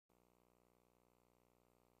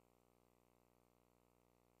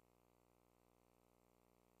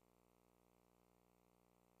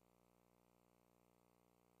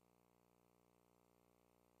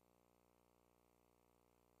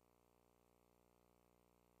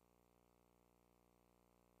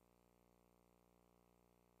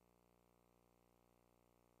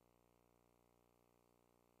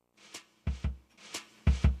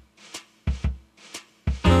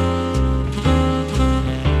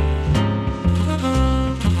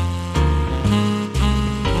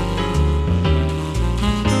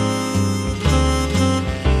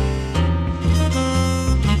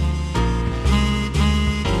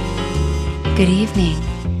Good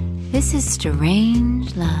evening. This is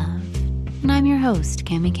StrangeLove, and I'm your host,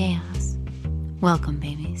 Cami Chaos. Welcome,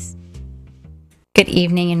 babies. Good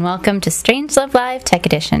evening, and welcome to StrangeLove Live Tech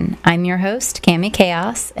Edition. I'm your host, Cami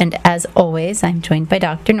Chaos, and as always, I'm joined by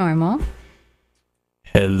Dr. Normal.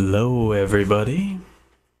 Hello, everybody.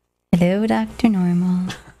 Hello, Dr.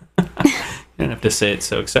 Normal. You don't have to say it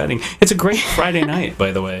so exciting. It's a great Friday night,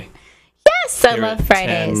 by the way. Yes, I love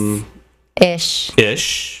Fridays.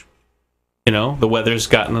 Ish. You know, the weather's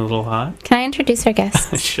gotten a little hot. Can I introduce our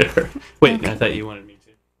guest? Sure. Wait, Okay. I thought you wanted me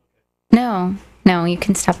to. No, you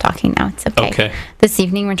can stop talking now. It's okay. Okay. This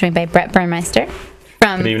evening, we're joined by Brett Burnmeister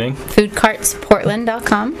from Good evening.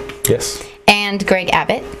 Foodcartsportland.com Yes. and Gregg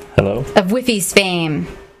Abott Hello. of Whiffies fame.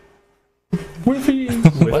 Whiffies.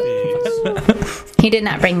 He did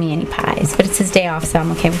not bring me any pies, but it's his day off, so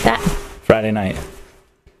I'm okay with that. Friday night.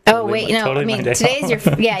 Oh, wait, no. totally I mean, my day today's off.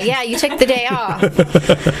 your... Yeah, you took the day off.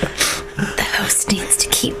 The host needs to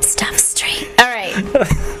keep stuff straight. All right.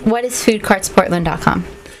 What is foodcartsportland.com?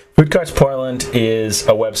 Foodcarts Portland is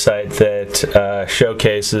a website that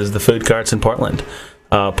showcases the food carts in Portland.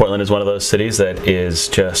 Portland is one of those cities that is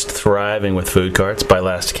just thriving with food carts. By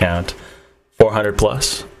last count, 400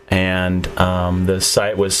 plus. And the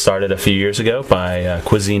site was started a few years ago by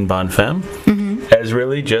Cuisine Bonne Femme as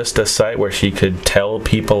really just a site where she could tell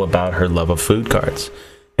people about her love of food carts.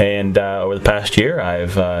 And over the past year,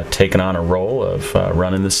 I've taken on a role of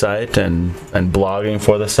running the site and blogging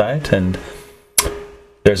for the site. And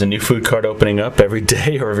there's a new food cart opening up every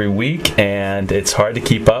day or every week, and it's hard to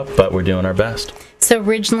keep up, but we're doing our best. So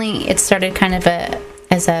originally, it started kind of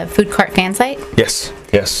as a food cart fan site? Yes.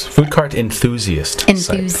 Food cart enthusiast.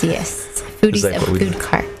 Enthusiasts. Site. Foodies Like of what we food do.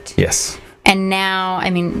 cart. Yes. And now, I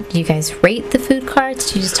mean, do you guys rate the food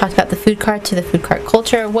carts? Do you just talk about the food carts or the food cart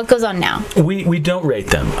culture? What goes on now? We don't rate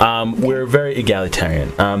them. We're very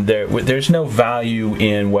egalitarian. There's no value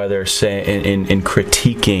in whether, say, in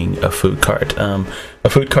critiquing a food cart. A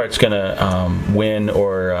food cart's going to win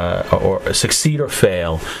or succeed or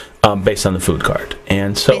fail based on the food cart.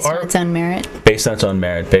 And so Based on its own merit? Based on its own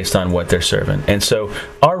merit, based on what they're serving. And so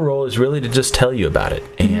our role is really to just tell you about it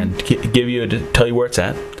and tell you where it's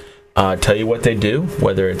at. Tell you what they do,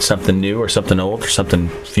 whether it's something new or something old or something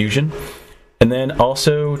fusion, and then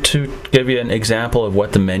also to give you an example of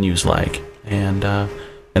what the menu's like, and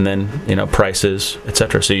then prices,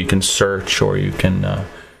 etc. So you can search or you can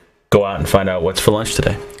go out and find out what's for lunch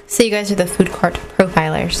today. So you guys are the food cart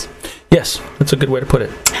profilers. Yes, that's a good way to put it.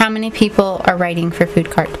 How many people are writing for Food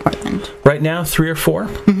Cart Portland? Right now, 3 or 4.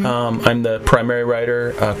 I'm the primary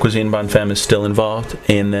writer. Cuisine Bonne Femme is still involved,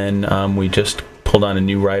 and then we just pulled on a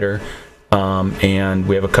new writer, and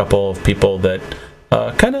we have a couple of people that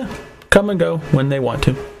kind of come and go when they want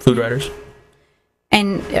to, food writers.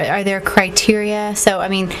 And are there criteria? So, I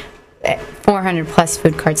mean, 400 plus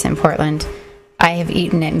food carts in Portland. I have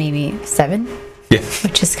eaten at maybe 7,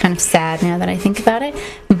 which is kind of sad now that I think about it.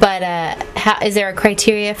 But is there a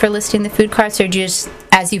criteria for listing the food carts, or just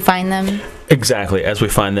as you find them? Exactly, as we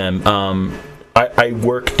find them. I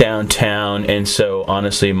work downtown, and so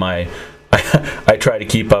honestly, I try to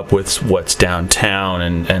keep up with what's downtown,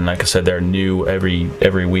 and like I said, they're new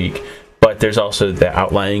every week. But there's also the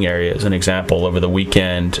outlying areas. An example, over the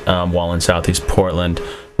weekend, while in Southeast Portland,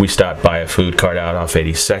 we stopped by a food cart out off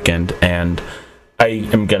 82nd, and I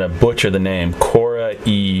am going to butcher the name, Cora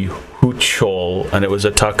E. Huchol, and it was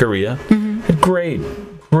a taqueria.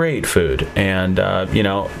 Great food, and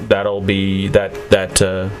that'll be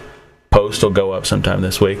that post will go up sometime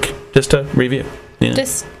this week, just a review.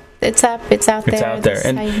 It's out there. It's out there.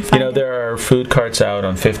 And there are food carts out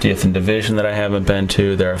on 50th and Division that I haven't been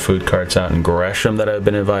to. There are food carts out in Gresham that I've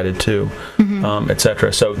been invited to,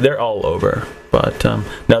 etc. So they're all over. But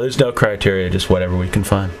no, there's no criteria, just whatever we can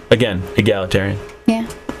find. Again, egalitarian. Yeah.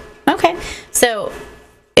 Okay. So,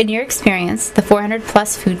 in your experience, the 400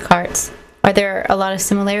 plus food carts, are there a lot of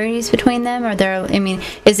similarities between them?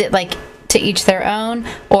 Is it like to each their own,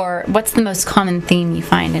 or what's the most common theme you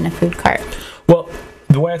find in a food cart? Well,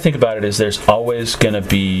 the way I think about it is there's always going to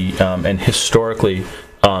be, and historically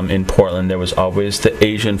in Portland, there was always the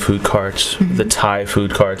Asian food carts, the Thai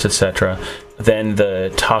food carts, etc. Then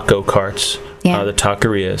the taco carts, the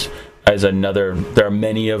taquerias, as another. There are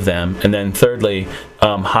many of them. And then thirdly,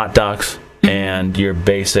 hot dogs and your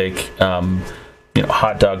basic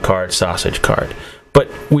hot dog cart, sausage cart. But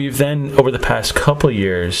we've then, over the past couple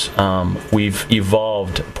years, we've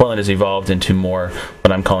evolved. Portland has evolved into more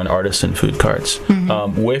what I'm calling artisan food carts.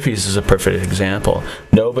 Whiffies is a perfect example.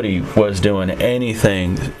 Nobody was doing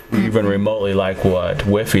anything even remotely like what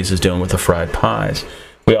Whiffies is doing with the fried pies.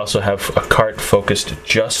 We also have a cart focused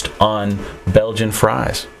just on Belgian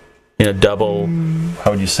fries. double.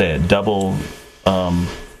 How would you say it? Double.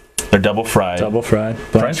 They're double fried. Double fried.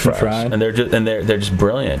 French fries. And they're just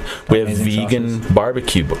brilliant. We have vegan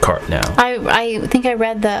barbecue cart now. I think I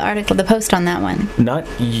read the article, the post on that one. Not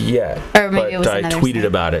yet. Or maybe but it was I tweeted thing.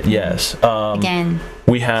 About it. Yes. Again.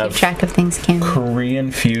 We have keep track of things, Kim.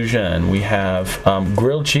 Korean fusion. We have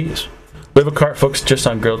grilled cheese. We have a cart focused just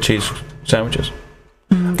on grilled cheese sandwiches.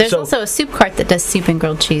 There's also a soup cart that does soup and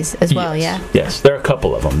grilled cheese as well. Yes, yeah. Yes, there are a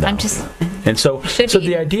couple of them now. And so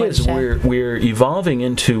the idea is we're evolving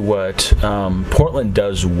into what Portland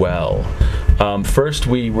does well. First,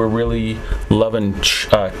 we were really loving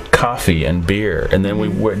coffee and beer, and then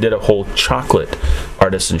we did a whole chocolate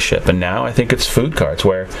artisanship, and now I think it's food carts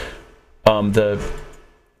where the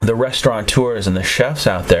restaurateurs and the chefs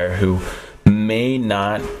out there who may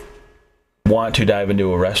not want to dive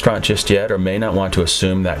into a restaurant just yet, or may not want to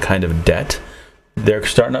assume that kind of debt, they're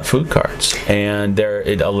starting up food carts, and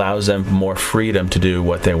it allows them more freedom to do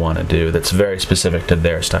what they want to do that's very specific to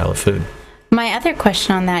their style of food. My other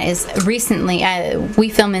question on that is, recently we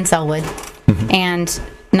film in Selwood, and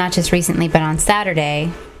not just recently, but on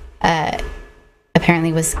Saturday,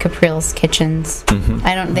 apparently was Capril's Kitchens.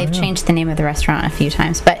 They've changed the name of the restaurant a few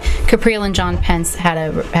times, but Capril and John Pence had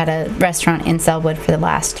a restaurant in Selwood for the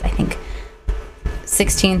last, I think,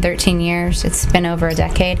 13 years. It's been over a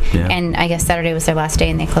decade. And I guess Saturday was their last day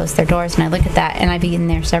and they closed their doors, and I look at that and I've eaten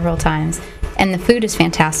there several times, and the food is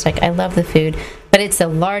fantastic. I love the food, but it's a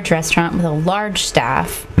large restaurant with a large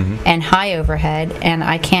staff and high overhead, and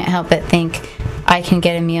I can't help but think I can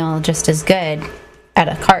get a meal just as good at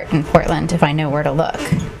a cart in Portland if I know where to look.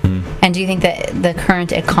 And do you think that the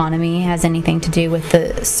current economy has anything to do with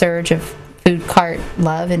the surge of food cart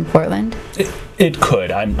love in Portland? It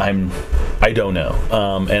could. I don't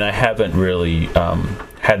know, and I haven't really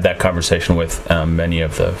had that conversation with many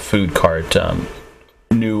of the food cart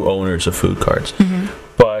new owners of food carts.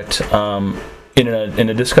 But in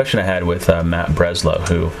a discussion I had with Matt Breslow,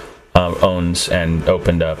 who owns and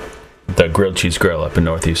opened up the Grilled Cheese Grill up in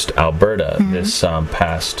Northeast Alberta this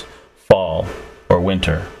past fall or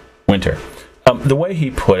winter. The way he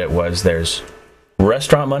put it was, there's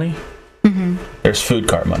restaurant money. There's food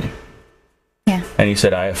cart money. Yeah. And he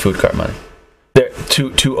said, I have food cart money.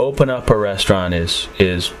 To open up a restaurant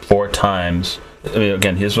is 4 times. I mean,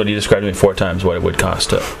 again, here's what he described to me: 4 times what it would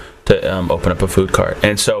cost to open up a food cart.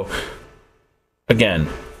 And so, again,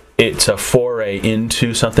 it's a foray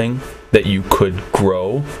into something that you could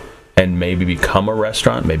grow and maybe become a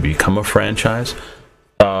restaurant, maybe become a franchise.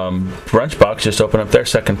 Brunchbox just opened up their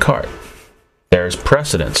second cart. There's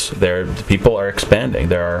precedence. People are expanding.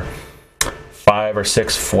 There are 5 or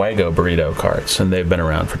 6 Fuego burrito carts, and they've been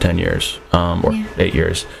around for 10 years or 8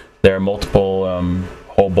 years. There are multiple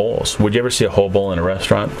whole bowls. Would you ever see a whole bowl in a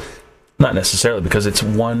restaurant? Not necessarily, because it's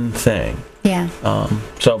one thing. Yeah.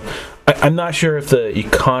 So I'm not sure if the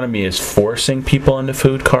economy is forcing people into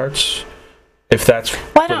food carts. If that's the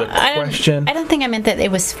question. I don't think I meant that it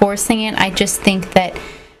was forcing it. I just think that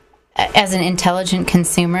as an intelligent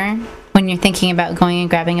consumer, when you're thinking about going and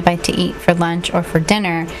grabbing a bite to eat for lunch or for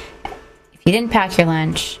dinner, if you didn't pack your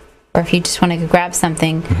lunch, or if you just want to go grab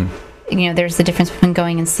something, there's the difference between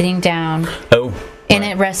going and sitting down in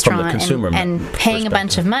a restaurant and paying a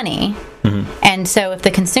bunch of money. And so if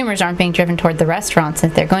the consumers aren't being driven toward the restaurants,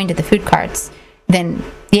 if they're going to the food carts, then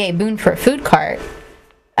yay, boon for a food cart.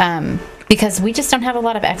 Because we just don't have a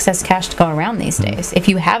lot of excess cash to go around these days. If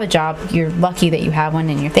you have a job, you're lucky that you have one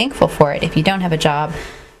and you're thankful for it. If you don't have a job,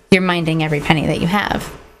 you're minding every penny that you have.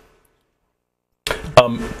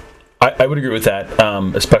 I would agree with that,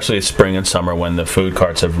 especially spring and summer when the food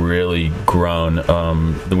carts have really grown.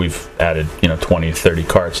 We've added 20, 30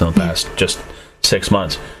 carts in the past just 6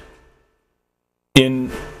 months.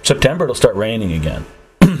 In September, it'll start raining again.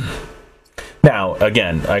 Now,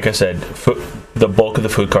 again, like I said, the bulk of the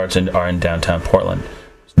food carts are in downtown Portland.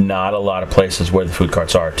 There's not a lot of places where the food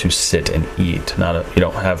carts are to sit and eat. You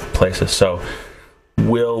don't have places. So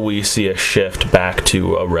will we see a shift back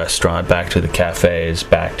to a restaurant, back to the cafes,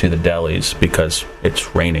 back to the delis because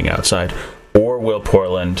it's raining outside? Or will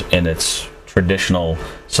Portland, in its traditional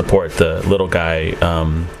support the little guy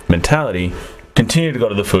mentality, continue to go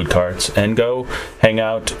to the food carts and go hang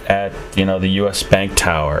out at the U.S. Bank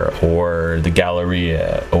Tower or the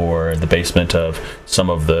Galleria or the basement of some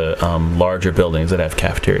of the larger buildings that have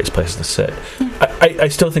cafeterias, places to sit? I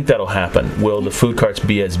still think that'll happen. Will the food carts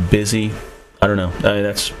be as busy? I don't know. I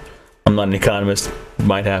mean, I'm not an economist.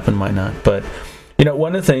 Might happen, might not. But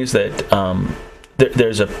one of the things that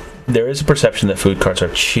there is a perception that food carts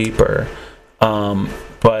are cheaper,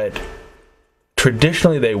 but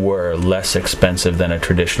traditionally they were less expensive than a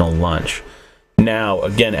traditional lunch. now,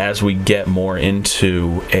 again, as we get more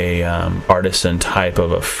into a artisan type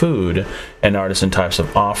of a food and artisan types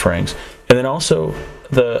of offerings, and then also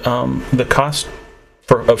the cost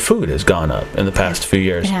of food has gone up in the past few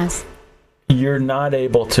years. It has. You're not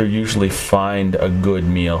able to usually find a good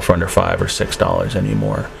meal for under $5 or $6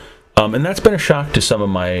 anymore. And that's been a shock to some of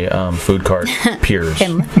my food cart peers.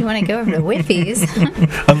 Unless you want to go over to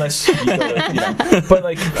Whiffies. Unless you go to, but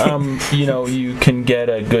like, you can get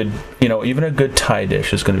a good, even a good Thai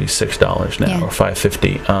dish is going to be $6 now, or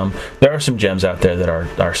 $5.50. There are some gems out there that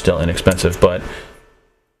are still inexpensive, but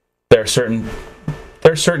there are certain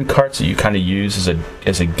carts that you kind of use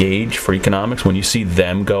as a gauge for economics. When you see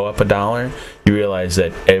them go up $1, you realize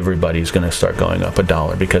that everybody's going to start going up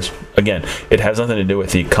 $1 because, again, it has nothing to do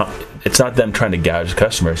with it's not them trying to gouge the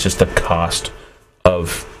customer. It's just the cost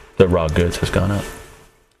of the raw goods has gone up.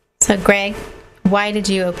 So, Greg, why did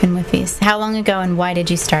you open Whiffies? How long ago, and why did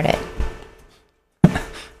you start it?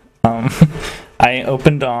 I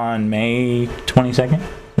opened on May 22nd.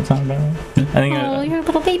 That sound about right? I think you're a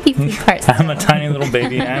little baby food cart. I'm a tiny little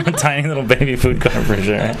baby. I'm a tiny little baby food cart for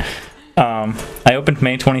sure. I opened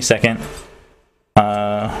May 22nd.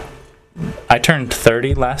 I turned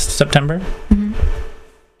 30 last September,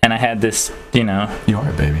 and I had this, You are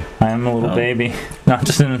a baby. I'm a little baby, not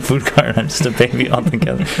just in a food cart. I'm just a baby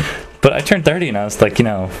altogether. But I turned 30, and I was like,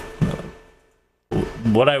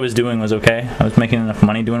 what I was doing was okay. I was making enough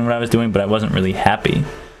money doing what I was doing, but I wasn't really happy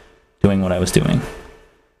doing what I was doing.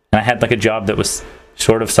 And I had like a job that was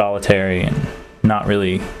sort of solitary and not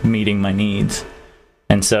really meeting my needs.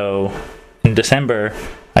 And so in December,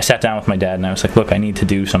 I sat down with my dad and I was like, look, I need to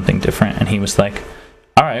do something different. And he was like,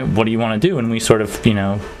 all right, what do you want to do? And we sort of,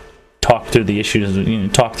 talked through the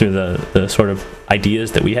issues, talked through the sort of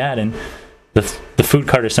ideas that we had. And the food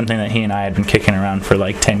cart is something that he and I had been kicking around for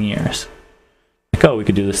like 10 years. Like, oh, we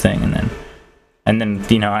could do this thing. And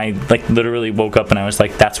then, I like literally woke up and I was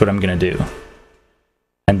like, that's what I'm going to do.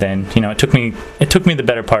 And then, it took me the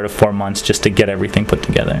better part of 4 months just to get everything put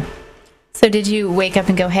together. So did you wake up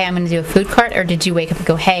and go, hey, I'm going to do a food cart? Or did you wake up and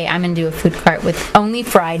go, hey, I'm going to do a food cart with only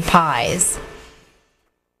fried pies?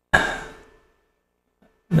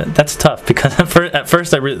 That's tough because at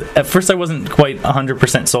first I wasn't quite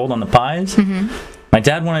 100% sold on the pies. Mm-hmm. My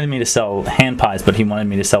dad wanted me to sell hand pies, but he wanted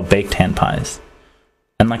me to sell baked hand pies.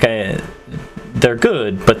 And they're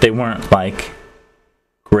good, but they weren't like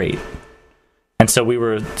great. And so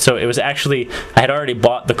it was actually, I had already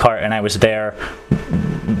bought the cart and I was there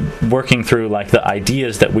working through like the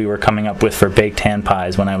ideas that we were coming up with for baked hand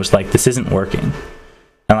pies when I was like, this isn't working.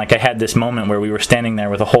 And like I had this moment where we were standing there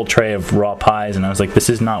with a whole tray of raw pies and I was like, this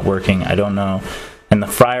is not working. I don't know. And the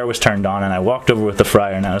fryer was turned on and I walked over with the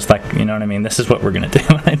fryer and I was like, you know what I mean? This is what we're going to do.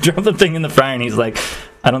 And I drove the thing in the fryer and he's like,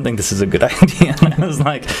 I don't think this is a good idea. And I was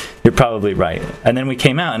like, you're probably right. And then we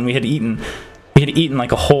came out and we had eaten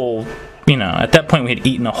like a whole, at that point we had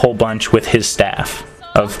eaten a whole bunch with his staff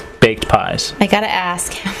of baked pies. I gotta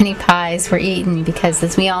ask how many pies were eaten because,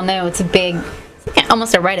 as we all know, it's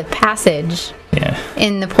almost a rite of passage. Yeah.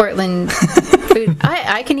 In the Portland food,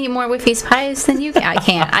 I can eat more Whiffies pies than you can. I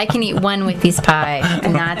can't. I can eat one Whiffies pie,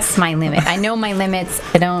 and that's my limit. I know my limits.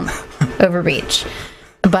 I don't overreach.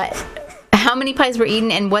 But how many pies were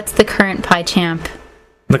eaten, and what's the current pie champ?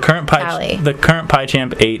 The current pie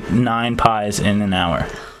champ ate 9 pies in an hour.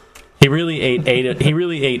 He really ate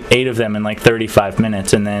 8 of them in like 35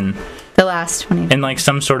 minutes, and then the last 20. In like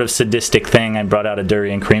some sort of sadistic thing, I brought out a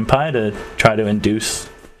durian cream pie to try to induce.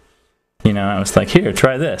 I was like, here,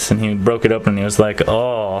 try this, and he broke it open, and he was like,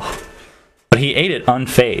 oh. But he ate it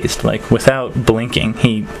unfazed, like without blinking.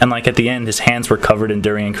 And like at the end, his hands were covered in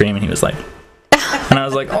durian cream, and he was like, and I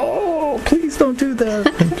was like, oh, please don't do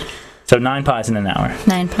that. So 9 pies in an hour.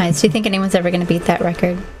 9 pies. Do you think anyone's ever going to beat that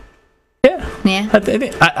record? Yeah. Yeah.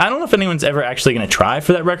 I don't know if anyone's ever actually going to try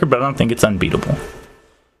for that record, but I don't think it's unbeatable.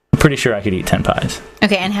 I'm pretty sure I could eat 10 pies.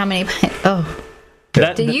 Okay, and how many pies? Oh.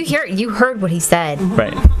 Did you hear? You heard what he said.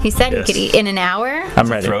 Right. He said he could eat in an hour. I'm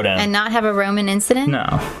ready. And not have a Roman incident?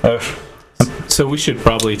 No. So we should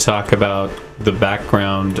probably talk about the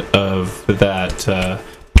background of that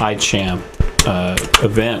Pie Champ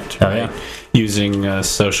event, right? Yeah. Using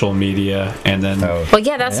social media, and then well,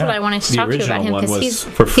 yeah, that's what I wanted to talk to you about him, because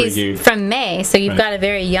he's from May, so you've got a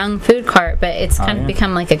very young food cart, but it's kind of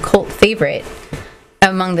become like a cult favorite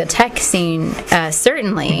among the tech scene,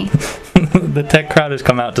 certainly. The tech crowd has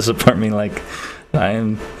come out to support me like I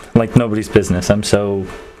am like nobody's business. I'm so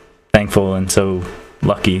thankful and so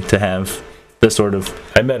lucky to have the sort of...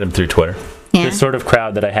 I met him through Twitter. Yeah. The sort of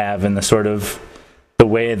crowd that I have, and the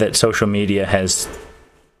way that social media has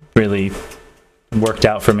really worked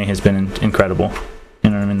out for me has been incredible. You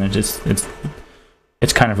know what I mean?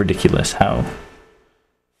 it's kind of ridiculous how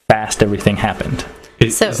fast everything happened.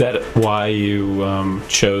 Is that why you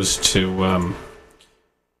chose to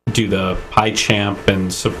do the PyChamp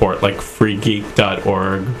and support like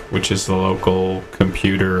freegeek.org, which is the local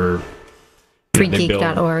computer?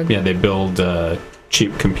 Freegeek.org. They build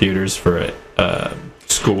cheap computers for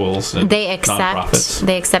schools and nonprofits.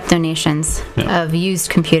 They accept donations of used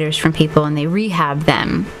computers from people, and they rehab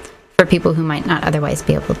them for people who might not otherwise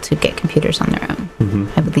be able to get computers on their own. Mm-hmm.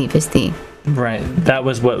 I believe is the right. That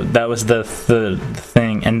was the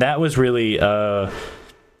thing, and that was really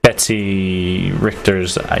Betsy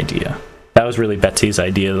Richter's idea. That was really Betsy's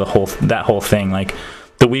idea. That whole thing. Like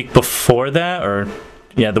the week before that, or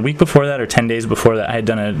 10 days before that, I had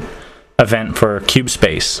done an event for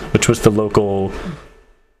CubeSpace, which was the local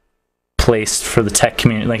place for the tech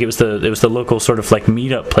community. Like it was the local sort of like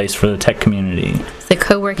meetup place for the tech community. It's a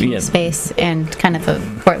co-working space and kind of a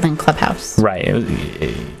Portland clubhouse. Right.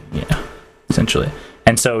 Essentially.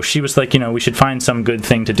 And so she was like, we should find some good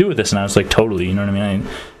thing to do with this. And I was like, totally, you know what I mean?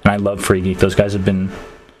 And I love Free Geek. Those guys have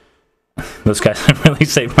really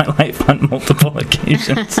saved my life on multiple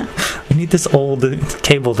occasions. I need this old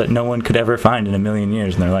cable that no one could ever find in a million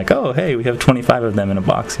years. And they're like, oh, hey, we have 25 of them in a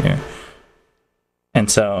box here.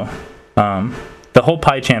 And so the whole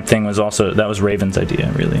PyChamp thing was Raven's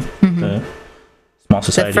idea, really. Mm-hmm. The Small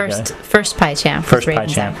Society guy. First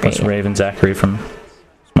PyChamp was Raven Zachary from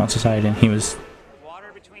Small Society, and he was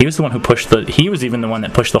the one who he was even the one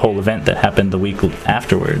that pushed the whole event that happened the week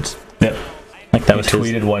afterwards. Yep. Like that was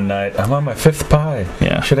tweeted one night, I'm on my 5th pie.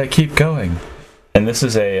 Yeah. Should I keep going? And this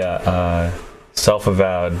is a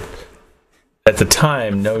self-avowed, at the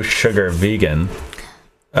time, no sugar vegan.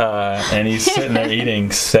 And he's sitting there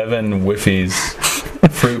eating 7 Whiffies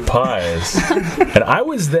fruit pies. And I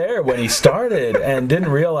was there when he started and didn't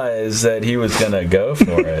realize that he was going to go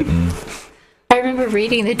for it. And I remember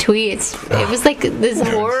reading the tweets. It was like this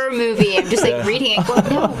horror movie. I'm just like reading it going,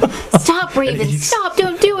 no, stop, Raven, stop,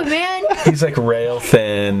 don't do it, man. He's like rail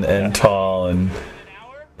thin and tall, and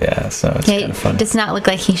so it's kind of funny. It does not look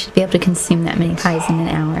like he should be able to consume that many pies in an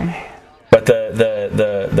hour. But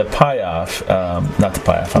the pie-off, not the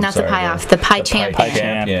pie-off, the pie champion. Pie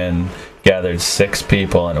champion gathered 6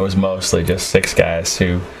 people, and it was mostly just 6 guys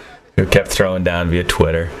who kept throwing down via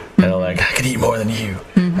Twitter. And they're like, I can eat more than you.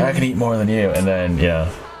 Mm-hmm. I can eat more than you. And then,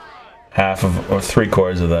 half of, or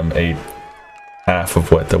 3/4 of them ate half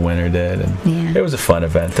of what the winner did. And it was a fun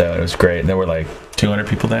event, though. It was great. And there were like 200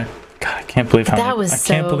 people there. God, I can't believe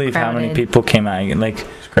how many people came out. Like,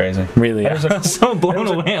 it's crazy. Really, I was so blown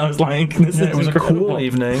away. I was like, "This is it was incredible. A cool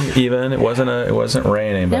evening. Even it wasn't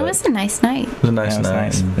raining. But it was a nice night. It was a nice night.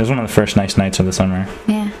 Nice. It was one of the first nice nights of the summer.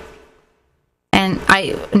 Yeah. And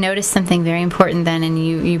I noticed something very important then, and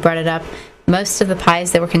you brought it up. Most of the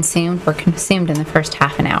pies that were consumed in the first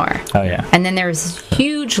half an hour. Oh yeah. And then there was this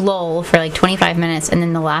huge lull for like 25 minutes, and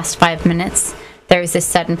then the last 5 minutes there was this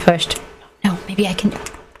sudden push. No, maybe I can.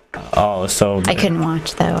 Oh, so I couldn't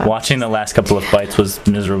watch though. Watching the last couple of bites was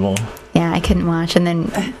miserable. Yeah, I couldn't watch. And then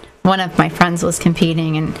one of my friends was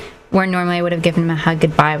competing, and where normally I would have given him a hug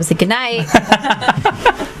goodbye, I was like, good night.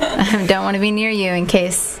 I don't want to be near you in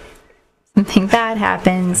case something bad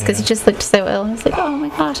happens, because he just looked so ill. I was like, oh my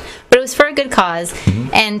gosh. But it was for a good cause.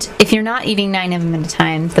 Mm-hmm. And if you're not eating 9 of them at a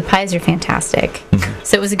time, the pies are fantastic. Mm-hmm.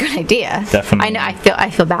 So it was a good idea. Definitely. I know. I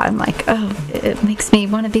feel bad. I'm like, oh, it makes me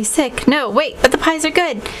want to be sick. No, wait, but the pies are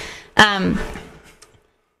good.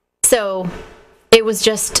 So it was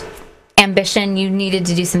just ambition. You needed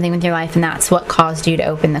to do something with your life, and that's what caused you to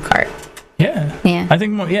open the cart. Yeah. I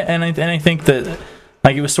think more. Yeah, and I think that.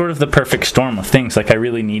 Like, it was sort of the perfect storm of things. Like, I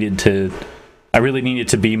really needed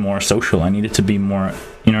to be more social. I needed to be more,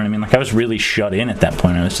 you know what I mean? Like, I was really shut in at that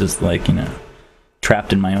point. I was just, like,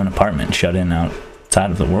 trapped in my own apartment, shut in outside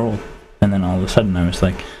of the world. And then all of a sudden, I was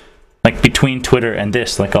like between Twitter and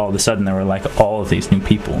this, like, all of a sudden, there were, like, all of these new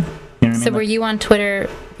people. You know what I mean? So were you on Twitter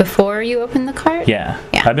before you opened the cart? Yeah.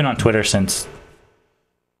 I've been on Twitter since,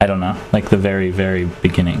 I don't know, like, the very, very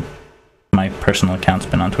beginning. My personal account's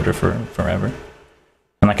been on Twitter for forever.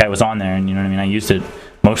 And like I was on there, and you know what I mean, I used it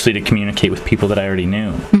mostly to communicate with people that I already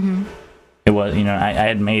knew. Mm-hmm. It was, I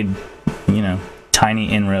had made,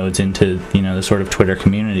 tiny inroads into, the sort of Twitter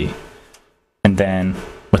community. And then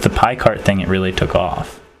with the pie cart thing, it really took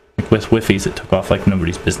off. Like with Whiffies, it took off like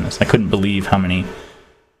nobody's business. I couldn't believe how many,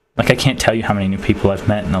 I can't tell you how many new people I've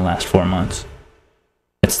met in the last 4 months.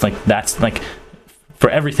 It's like, that's like,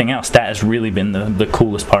 for everything else, that has really been the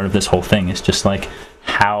coolest part of this whole thing. It's just like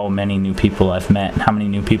how many new people I've met and how many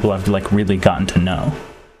new people I've like really gotten to know.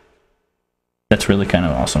 That's really kind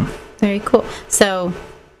of awesome. Very cool. So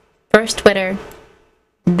first Twitter,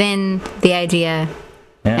 then the idea,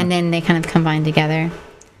 and then they kind of combine together.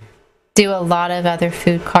 Do a lot of other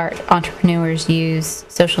food cart entrepreneurs use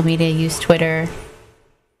social media, use Twitter?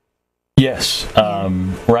 Yes.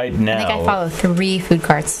 Right now, I think I follow 3 food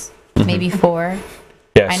carts, maybe 4.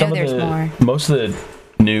 Yeah, I know there's more. Most of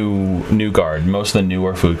the new guard, most of the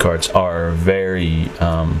newer food carts are very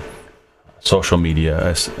social media,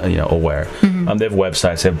 aware. Mm-hmm. They have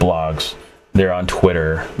websites, they have blogs, they're on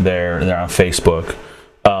Twitter, they're on Facebook,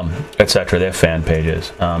 etc. They have fan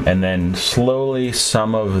pages, and then slowly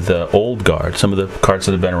some of the old guard, some of the carts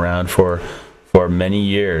that have been around for many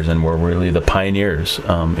years and were really the pioneers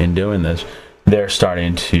in doing this, they're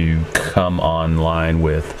starting to come online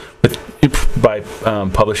by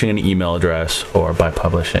publishing an email address, or by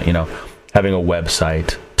publishing, having a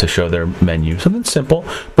website to show their menu. Something simple,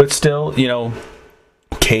 but still,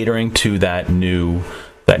 catering to that new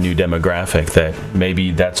demographic that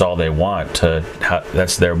maybe that's all they want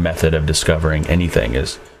that's their method of discovering anything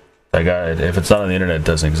is, if it's not on the internet, it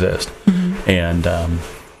doesn't exist. Mm-hmm. And,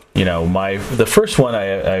 the first one I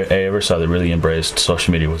ever saw that really embraced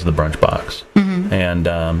social media was the Brunch Box. Mm-hmm.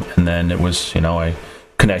 And then it was, I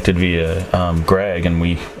connected via Gregg, and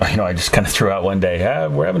I just kind of threw out one day,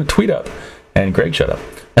 we're having a tweet up, and Gregg showed up.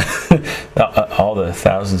 All the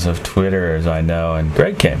thousands of Twitterers I know, and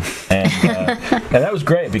Gregg came, and that was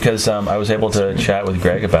great because I was able to chat with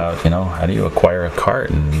Gregg about how do you acquire a cart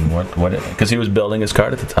and what because he was building his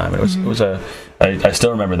cart at the time. It was I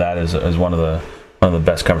still remember that as one of the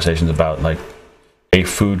best conversations about like a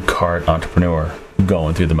food cart entrepreneur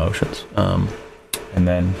going through the motions, and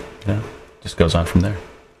then just goes on from there.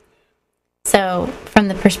 So, from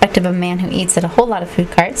the perspective of a man who eats at a whole lot of food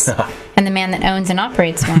carts, and the man that owns and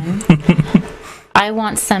operates one, I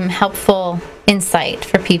want some helpful insight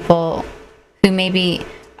for people who maybe...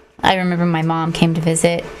 I remember my mom came to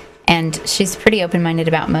visit, and she's pretty open-minded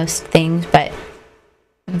about most things, but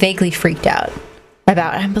vaguely freaked out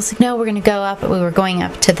about it. I was like, no, we're going to go up. We were going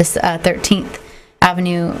up to this 13th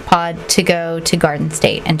Avenue pod to go to Garden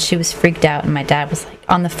State, and she was freaked out, and my dad was like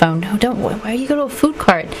on the phone, no, don't, why are you going to a food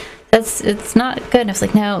cart? It's not good. And I was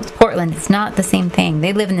like, no, it's Portland. It's not the same thing.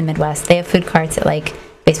 They live in the Midwest. They have food carts at like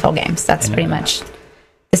baseball games. That's pretty much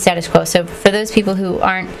the status quo. So for those people who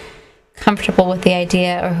aren't comfortable with the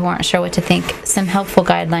idea or who aren't sure what to think, some helpful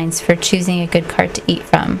guidelines for choosing a good cart to eat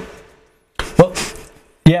from. Well,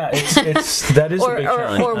 yeah, that is a big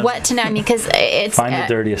challenge. Or what to know. I mean, because it's... Find the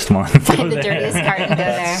dirtiest one. Find the dirtiest cart and go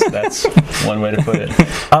there. That's one way to put it.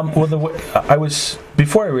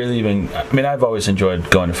 Before I really even... I mean, I've always enjoyed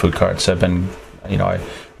going to food carts. I've been... I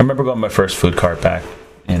remember going to my first food cart back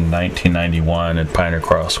in 1991 at Pioneer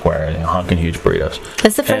Coral Square, honking huge burritos.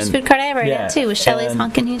 That's the first food cart I ever ate too, was Shelley's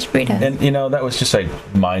honking huge burritos. And that was just like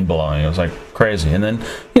mind-blowing. It was like crazy. And then,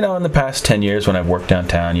 in the past 10 years when I've worked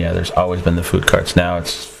downtown, there's always been the food carts. Now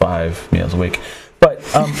it's 5 meals a week. But,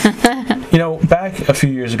 back a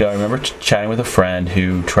few years ago, I remember chatting with a friend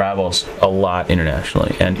who travels a lot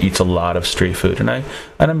internationally and eats a lot of street food. And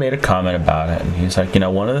I made a comment about it. And he's like,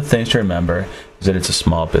 one of the things to remember is that it's a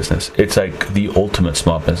small business. It's like the ultimate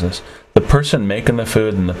small business. The person making the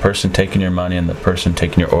food and the person taking your money and the person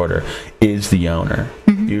taking your order is the owner,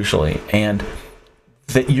 usually. And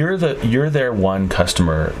that you're their one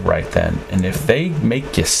customer right then. And if they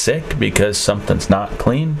make you sick because something's not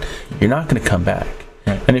clean, you're not going to come back.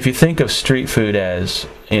 Right. And if you think of street food as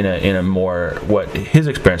in a more, what his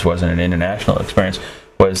experience was in an international experience,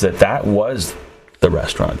 was that was the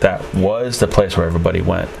restaurant. That was the place where everybody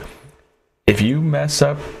went. If you mess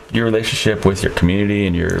up your relationship with your community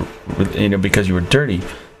and because you were dirty,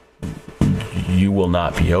 you will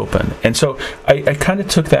not be open. And so I kind of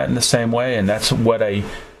took that in the same way, and that's what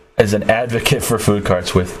as an advocate for food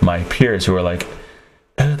carts with my peers who are like,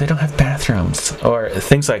 oh, they don't have bathrooms or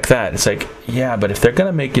things like that. It's like, yeah, but if they're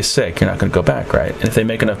going to make you sick, you're not going to go back, right? And if they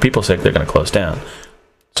make enough people sick, they're going to close down.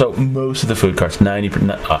 So most of the food carts,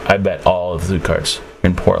 90%, I bet all of the food carts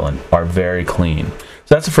in Portland are very clean.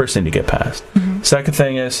 So that's the first thing to get past. Second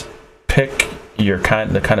thing is pick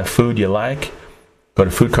the kind of food you like. Go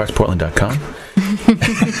to foodcartsportland.com.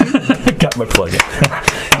 Got my plug in.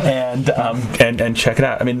 and check it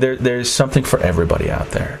out. I mean, there's something for everybody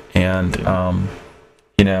out there. And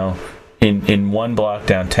in one block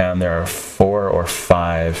downtown, there are 4 or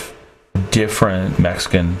 5 different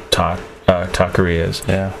Mexican taquerias.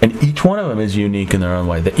 Yeah. And each one of them is unique in their own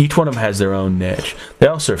way. Each one of them has their own niche. They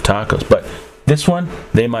all serve tacos, but this one,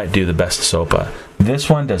 they might do the best sopa. This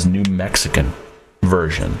one does New Mexican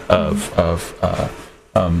version of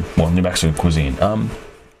New Mexican cuisine.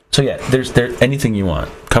 So yeah, there's anything you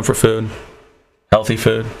want. Comfort food, healthy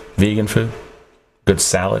food, vegan food, good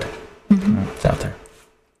salad. It's out there.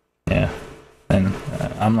 Yeah. And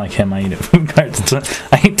I'm like him. I eat at food carts.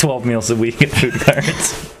 I eat 12 meals a week at food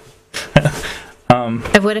carts.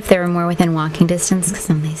 I would if there were more within walking distance, because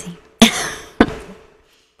I'm lazy.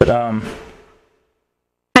 But how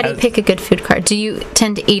do you pick a good food cart? Do you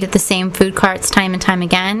tend to eat at the same food carts time and time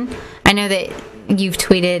again? I know that you've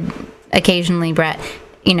tweeted occasionally, Brett,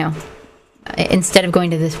 you know, instead of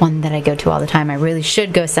going to this one that I go to all the time, I really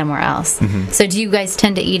should go somewhere else. So do you guys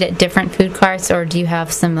tend to eat at different food carts, or do you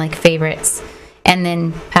have some like favorites? And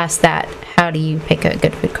then past that, how do you pick a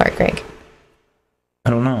good food cart, Gregg? I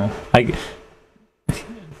don't know.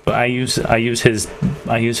 I use his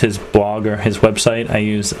blog or his website. I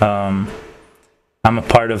use I'm a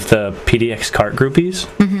part of the PDX cart groupies,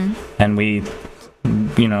 and we've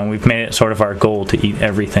made it sort of our goal to eat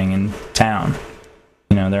everything in town.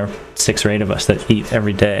 You know, there are 6 or 8 of us that eat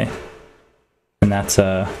every day, and that's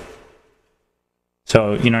so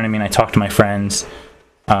you know what I mean. I talk to my friends,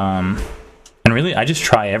 and really I just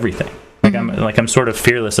try everything. Like I'm sort of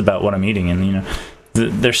fearless about what I'm eating, and you know,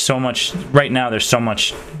 there's so much right now. There's so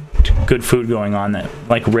much good food going on that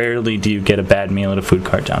like rarely do you get a bad meal at a food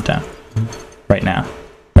cart downtown. Right now,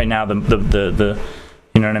 the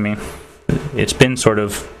you know what I mean. It's been sort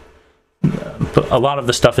of a lot of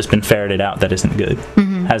the stuff has been ferreted out that isn't good,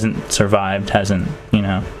 hasn't survived, hasn't, you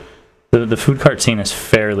know. The food cart scene is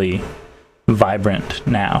fairly vibrant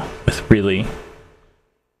now with really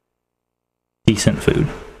decent food.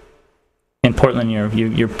 In Portland,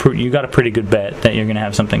 you got a pretty good bet that you're going to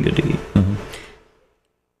have something good to eat.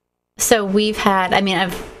 So we've had,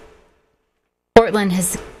 Portland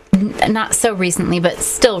has not so recently, but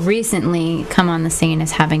still recently come on the scene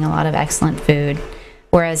as having a lot of excellent food,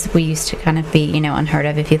 whereas we used to kind of be, you know, unheard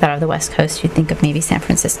of. If you thought of the West Coast, you'd think of maybe San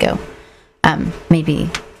Francisco, maybe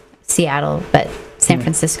Seattle, but San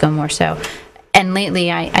Francisco more so. And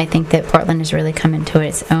lately, I think that Portland has really come into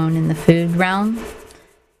its own in the food realm.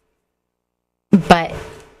 But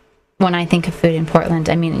when I think of food in Portland,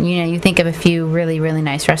 I mean, you know, you think of a few really, really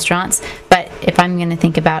nice restaurants, but if I'm going to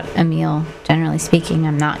think about a meal, generally speaking,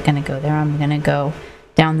 I'm not going to go there. I'm going to go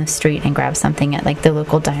down the street and grab something at like the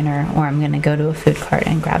local diner, or I'm going to go to a food cart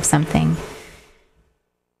and grab something.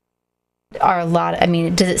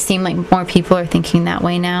 Does it seem like more people are thinking that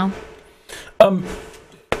way now? I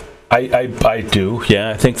do,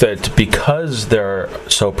 yeah. I think that because they're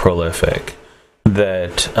so prolific,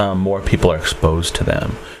 that more people are exposed to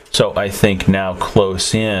them. So I think now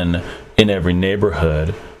close in every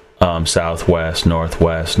neighborhood, southwest,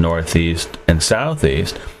 northwest, northeast, and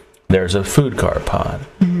southeast, there's a food cart pod.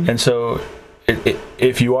 And so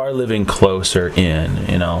if you are living closer in,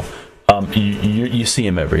 you know, you see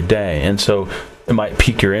them every day. And so it might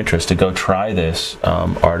pique your interest to go try this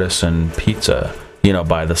artisan pizza, you know,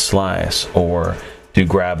 by the slice, or to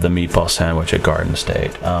grab the meatball sandwich at Garden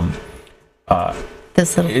State.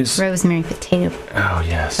 Those little rosemary potato. Oh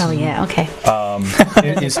yes. Oh yeah. Okay.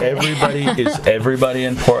 Is everybody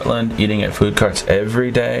in Portland eating at food carts every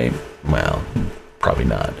day? Well, probably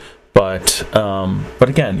not. But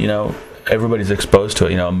again, you know, everybody's exposed to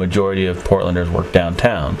it. You know, a majority of Portlanders work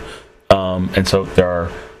downtown, and so there are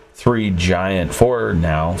four giant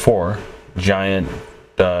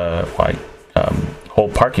whole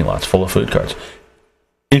parking lots full of food carts.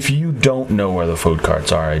 If you don't know where the food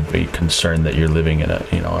carts are, I'd be concerned that you're living in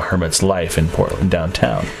a hermit's life in Portland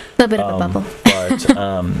downtown. A little bit of a bubble. But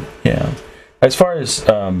yeah, as far as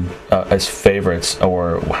favorites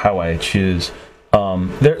or how I choose,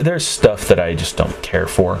 there's stuff that I just don't care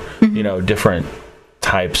for. You know, different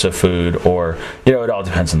types of food, or you know, it all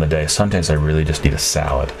depends on the day. Some days I really just need a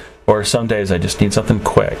salad, or some days I just need something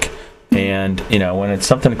quick. And you know, when it's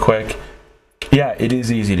something quick, yeah, it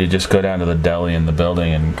is easy to just go down to the deli in the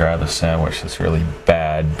building and grab a sandwich that's really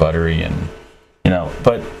bad, buttery, and you know.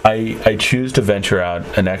 But I choose to venture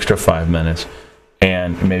out an extra 5 minutes,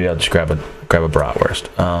 and maybe I'll just grab a bratwurst.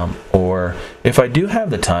 Or if I do have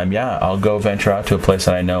the time, yeah, I'll go venture out to a place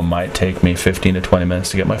that I know might take me 15 to 20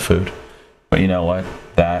 minutes to get my food. But you know what?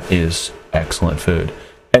 That is excellent food,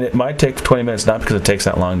 and it might take 20 minutes not because it takes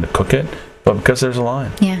that long to cook it, but because there's a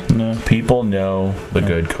line. Yeah. People know the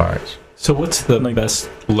good carts. So what's the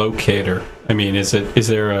best locator? I mean, is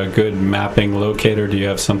there a good mapping locator? Do you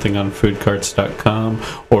have something on foodcarts.com,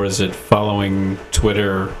 or is it following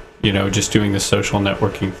Twitter, you know, just doing the social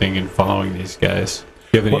networking thing and following these guys?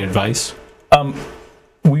 Do you have any advice?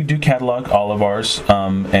 We do catalog all of ours,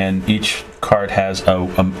 and each cart has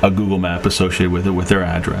a Google map associated with it with their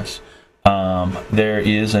address. There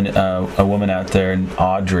is a woman out there,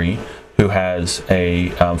 Audrey, who has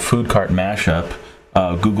a food cart mashup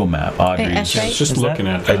Google map. Audrey. That's right. Just looking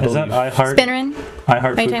at that. Is that iHeart? Spinnerin?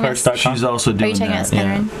 iHeartfoodcarts.com? She's also doing Are you talking that. about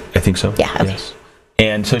Spinnerin? I think so. Yeah. Okay. Yes.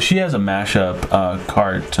 And so she has a mashup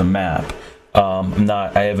cart to map.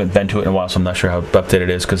 I haven't been to it in a while, so I'm not sure how updated it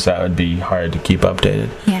is because that would be hard to keep updated.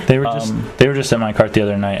 Yeah. They were just at my cart the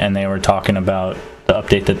other night, and they were talking about the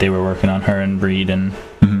update that they were working on. Her and Reed and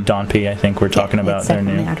Don P, I think, were talking about their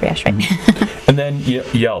new. And then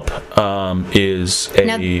Yelp is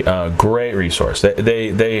a great resource.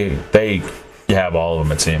 They have all of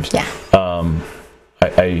them, it seems. Yeah.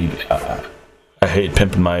 I hate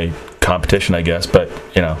pimping my competition, I guess, but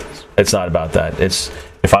it's not about that. It's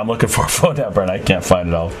if I'm looking for a phone number and I can't find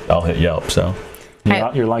it, I'll hit Yelp. So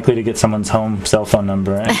you're likely to get someone's home cell phone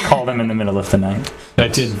number and call them in the middle of the night. I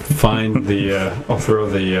did find the. I'll throw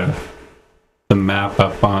the map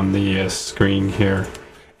up on the screen here.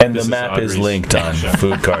 And the map is linked on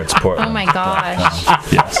Foodcarts Portland. Oh my gosh!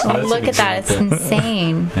 Yes. Oh, look at that! It's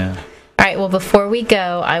insane. Yeah. All right. Well, before we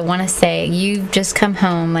go, I want to say you've just come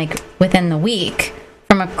home like within the week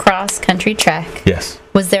from a cross-country trek. Yes.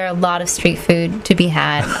 Was there a lot of street food to be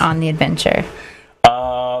had on the adventure?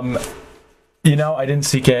 I didn't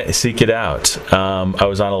seek it out. I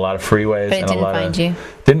was on a lot of freeways. But it didn't find you?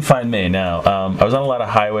 Didn't find me, no. I was on a lot of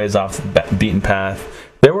highways off the beaten path.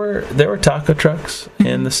 There were taco trucks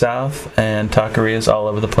in the south and taquerias all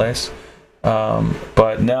over the place.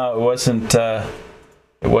 But no, it wasn't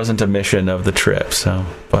a mission of the trip. So,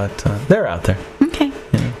 but they're out there. Okay.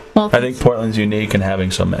 Well, I think Portland's unique in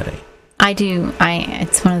having so many. I do.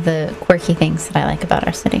 It's one of the quirky things that I like about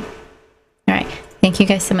our city. All right. Thank you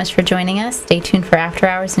guys so much for joining us. Stay tuned for After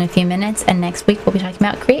Hours in a few minutes. And next week, we'll be talking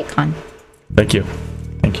about CreateCon. Thank you.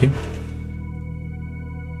 Thank you.